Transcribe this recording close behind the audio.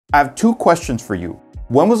I have two questions for you.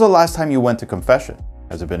 When was the last time you went to confession?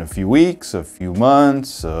 Has it been a few weeks, a few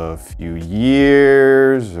months, a few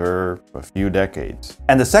years, or a few decades?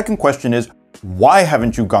 And the second question is, why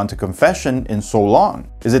haven't you gone to confession in so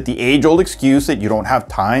long? Is it the age-old excuse that you don't have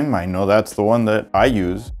time? I know that's the one that I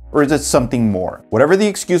use. Or is it something more? Whatever the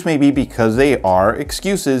excuse may be, because they are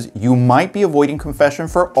excuses, you might be avoiding confession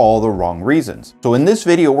for all the wrong reasons. So in this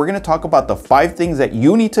video, we're going to talk about the 5 things that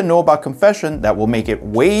you need to know about confession that will make it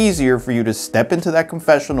way easier for you to step into that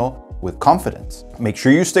confessional with confidence. Make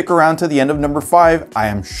sure you stick around to the end of number 5. I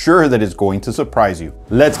am sure that it's going to surprise you.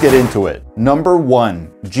 Let's get into it. Number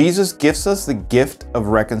 1, Jesus gives us the gift of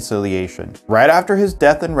reconciliation. Right after his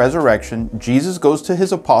death and resurrection, Jesus goes to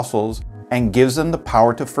his apostles and gives them the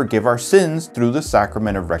power to forgive our sins through the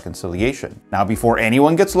sacrament of reconciliation. Now, before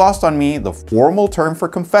anyone gets lost on me, the formal term for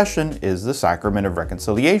confession is the sacrament of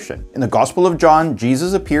reconciliation. In the Gospel of John,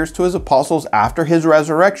 Jesus appears to his apostles after his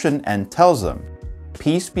resurrection and tells them,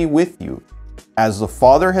 "Peace be with you. As the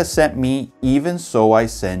Father has sent me, even so I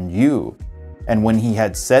send you." And when he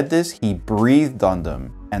had said this, he breathed on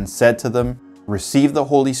them and said to them, "Receive the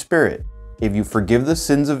Holy Spirit. If you forgive the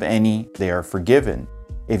sins of any, they are forgiven.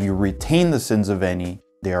 If you retain the sins of any,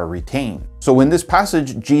 they are retained." So in this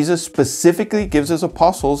passage, Jesus specifically gives his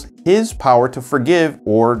apostles his power to forgive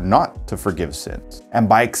or not to forgive sins. And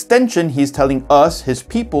by extension, he's telling us, his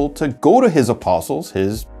people, to go to his apostles,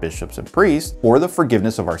 his bishops and priests, for the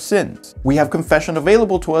forgiveness of our sins. We have confession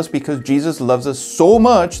available to us because Jesus loves us so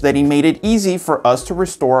much that he made it easy for us to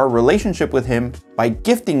restore our relationship with him by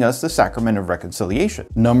gifting us the sacrament of reconciliation.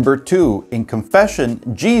 Number 2, in confession,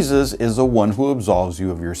 Jesus is the one who absolves you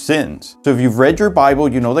of your sins. So if you've read your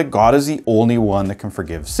Bible, you know that God is the only one that can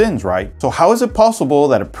forgive sins, right? So how is it possible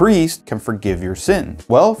that a priest can forgive your sins?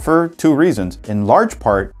 Well, for 2 reasons. In large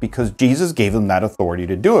part, because Jesus gave them that authority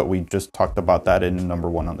to do it. We just talked about that in number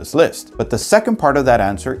 1 on this list. But the second part of that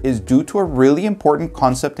answer is due to a really important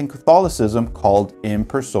concept in Catholicism called in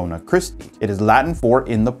persona Christi. It is Latin for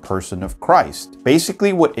in the person of Christ.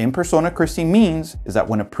 Basically, what in persona Christi means is that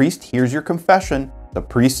when a priest hears your confession, the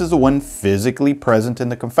priest is the one physically present in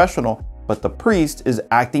the confessional, but the priest is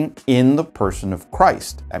acting in the person of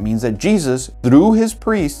Christ. That means that Jesus, through his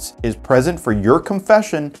priests, is present for your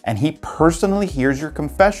confession, and he personally hears your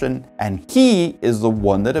confession, and he is the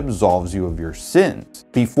one that absolves you of your sins.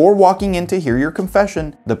 Before walking in to hear your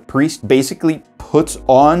confession, the priest basically puts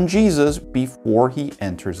on Jesus before he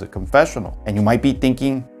enters the confessional. And you might be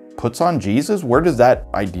thinking, puts on Jesus? Where does that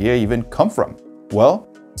idea even come from? Well,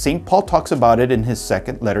 St. Paul talks about it in his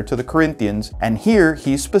second letter to the Corinthians, and here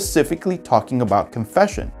he's specifically talking about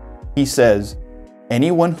confession. He says,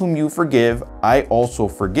 "Anyone whom you forgive, I also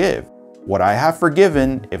forgive. What I have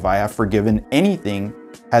forgiven, if I have forgiven anything,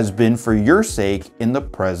 has been for your sake in the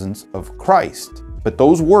presence of Christ." But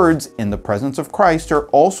those words, in the presence of Christ, are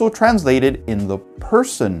also translated in the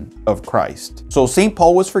person of Christ. So St.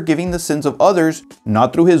 Paul was forgiving the sins of others,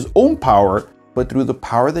 not through his own power, but through the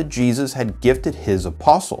power that Jesus had gifted his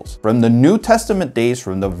apostles. From the New Testament days,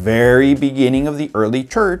 from the very beginning of the early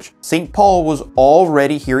church, St. Paul was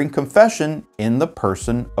already hearing confession in the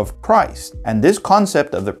person of Christ. And this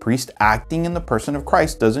concept of the priest acting in the person of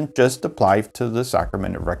Christ doesn't just apply to the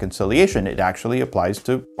sacrament of reconciliation, it actually applies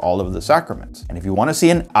to all of the sacraments. And if you want to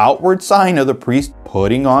see an outward sign of the priest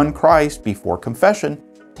putting on Christ before confession,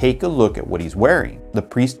 take a look at what he's wearing. The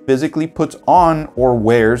priest physically puts on or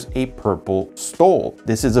wears a purple stole.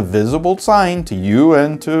 This is a visible sign to you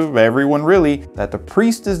and to everyone really that the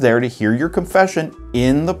priest is there to hear your confession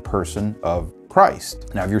in the person of Christ.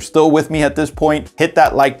 Now, if you're still with me at this point, hit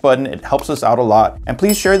that like button. It helps us out a lot. And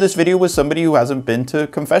please share this video with somebody who hasn't been to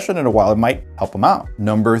confession in a while. It might help them out.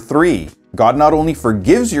 Number 3, God not only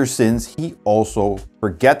forgives your sins, he also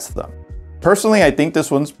forgets them. Personally, I think this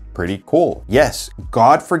one's pretty cool. Yes,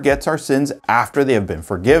 God forgets our sins after they have been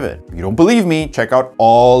forgiven. If you don't believe me, check out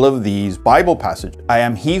all of these Bible passages. "I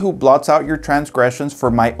am he who blots out your transgressions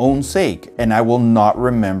for my own sake, and I will not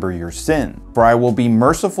remember your sin. For I will be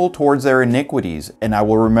merciful towards their iniquities, and I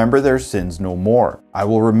will remember their sins no more. I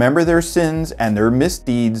will remember their sins and their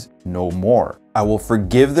misdeeds no more. I will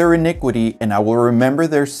forgive their iniquity, and I will remember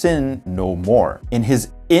their sin no more." In his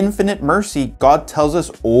infinite mercy, God tells us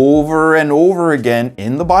over and over again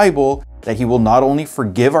in the Bible that he will not only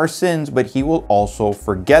forgive our sins, but he will also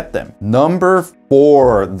forget them. Number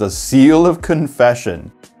 4, the seal of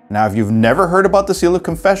confession. Now, if you've never heard about the seal of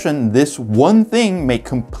confession, this one thing may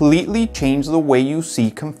completely change the way you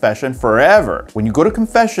see confession forever. When you go to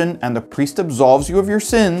confession and the priest absolves you of your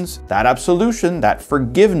sins, that absolution, that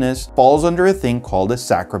forgiveness, falls under a thing called a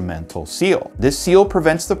sacramental seal. This seal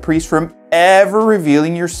prevents the priest from ever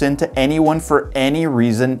revealing your sin to anyone for any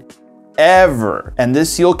reason ever. And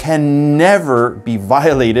this seal can never be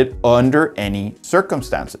violated under any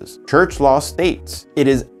circumstances. Church law states it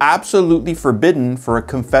is absolutely forbidden for a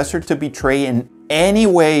confessor to betray in any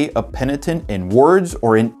way a penitent in words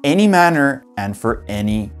or in any manner and for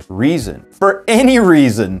any reason. For any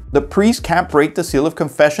reason. The priest can't break the seal of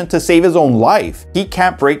confession to save his own life. He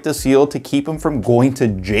can't break the seal to keep him from going to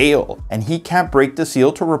jail. And he can't break the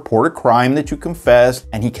seal to report a crime that you confessed.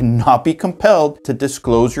 And he cannot be compelled to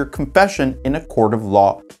disclose your confession in a court of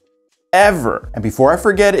law. Ever. And before I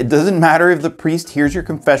forget, it doesn't matter if the priest hears your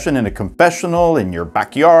confession in a confessional, in your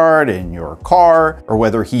backyard, in your car, or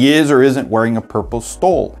whether he is or isn't wearing a purple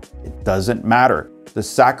stole. It doesn't matter. The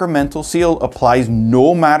sacramental seal applies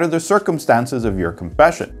no matter the circumstances of your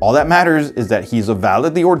confession. All that matters is that he's a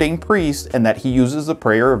validly ordained priest and that he uses the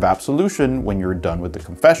prayer of absolution when you're done with the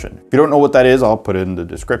confession. If you don't know what that is, I'll put it in the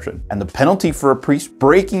description. And the penalty for a priest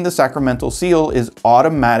breaking the sacramental seal is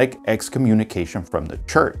automatic excommunication from the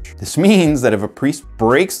church. This means that if a priest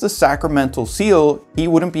breaks the sacramental seal, he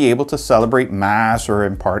wouldn't be able to celebrate Mass or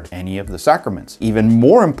impart any of the sacraments. Even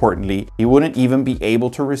more importantly, he wouldn't even be able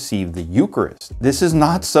to receive the Eucharist. This is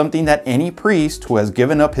not something that any priest who has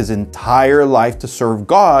given up his entire life to serve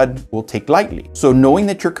God will take lightly. So knowing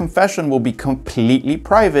that your confession will be completely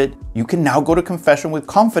private, you can now go to confession with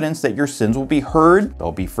confidence that your sins will be heard,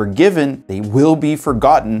 they'll be forgiven, they will be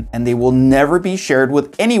forgotten, and they will never be shared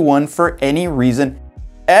with anyone for any reason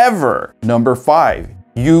ever. Number 5,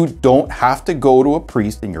 you don't have to go to a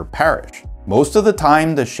priest in your parish. Most of the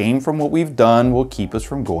time, the shame from what we've done will keep us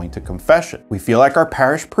from going to confession. We feel like our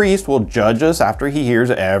parish priest will judge us after he hears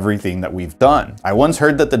everything that we've done. I once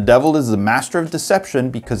heard that the devil is the master of deception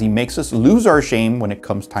because he makes us lose our shame when it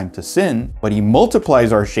comes time to sin, but he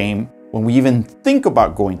multiplies our shame when we even think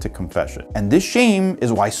about going to confession. And this shame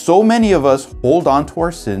is why so many of us hold on to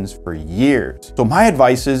our sins for years. So my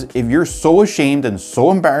advice is, if you're so ashamed and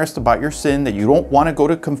so embarrassed about your sin that you don't want to go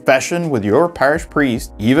to confession with your parish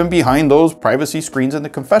priest, even behind those privacy screens in the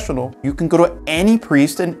confessional, you can go to any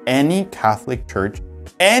priest in any Catholic church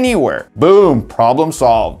anywhere. Boom, problem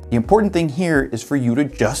solved. The important thing here is for you to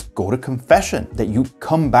just go to confession, that you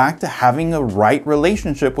come back to having a right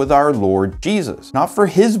relationship with our Lord Jesus, not for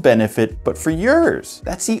his benefit, but for yours.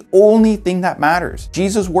 That's the only thing that matters.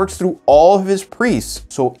 Jesus works through all of his priests,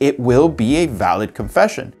 so it will be a valid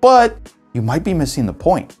confession. But you might be missing the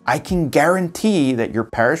point. I can guarantee that your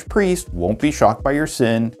parish priest won't be shocked by your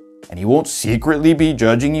sin, and he won't secretly be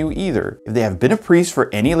judging you either. If they have been a priest for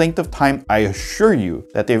any length of time, I assure you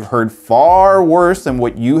that they've heard far worse than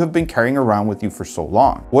what you have been carrying around with you for so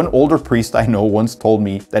long. One older priest I know once told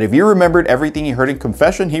me that if he remembered everything he heard in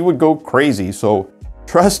confession, he would go crazy. So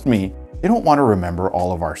trust me, they don't want to remember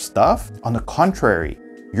all of our stuff. On the contrary,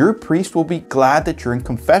 your priest will be glad that you're in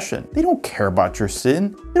confession. They don't care about your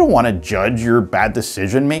sin. They don't want to judge your bad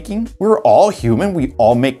decision making. We're all human. We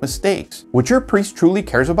all make mistakes. What your priest truly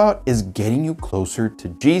cares about is getting you closer to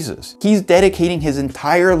Jesus. He's dedicating his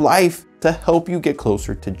entire life to help you get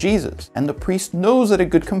closer to Jesus. And the priest knows that a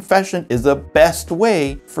good confession is the best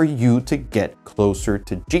way for you to get closer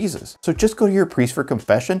to Jesus. So just go to your priest for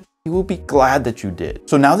confession. He will be glad that you did.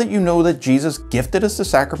 So now that you know that Jesus gifted us the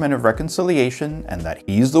sacrament of reconciliation and that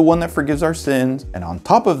he's the one that forgives our sins, and on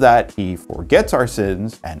top of that, he forgets our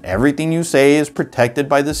sins, and everything you say is protected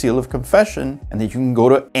by the seal of confession, and that you can go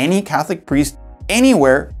to any Catholic priest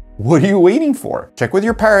anywhere, what are you waiting for? Check with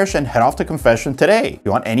your parish and head off to confession today. If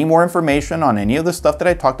you want any more information on any of the stuff that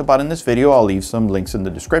I talked about in this video, I'll leave some links in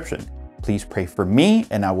the description. Please pray for me,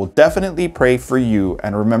 and I will definitely pray for you.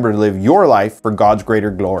 And remember to live your life for God's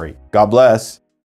greater glory. God bless.